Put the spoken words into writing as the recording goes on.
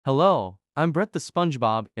Hello, I'm Brett the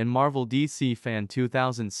SpongeBob and Marvel DC fan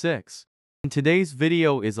 2006. And today's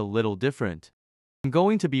video is a little different. I'm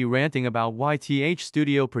going to be ranting about why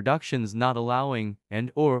Studio Productions not allowing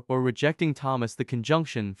and/or rejecting Thomas the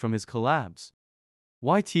Conjunction from his collabs.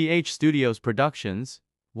 Why Studios Productions?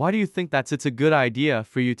 Why do you think it's a good idea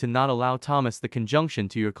for you to not allow Thomas the Conjunction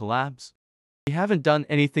to your collabs? He haven't done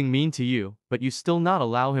anything mean to you, but you still not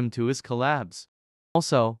allow him to his collabs.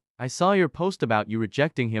 Also, I saw your post about you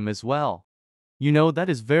rejecting him as well. You know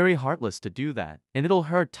that is very heartless to do that, and it'll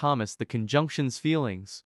hurt Thomas the Conjunction's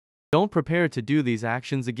feelings. Don't prepare to do these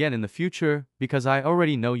actions again in the future, because I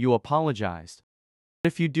already know you apologized.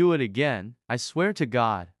 If you do it again, I swear to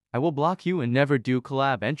God, I will block you and never do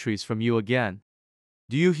collab entries from you again.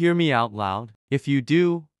 Do you hear me out loud? If you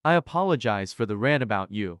do, I apologize for the rant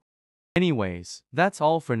about you. Anyways, that's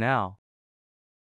all for now.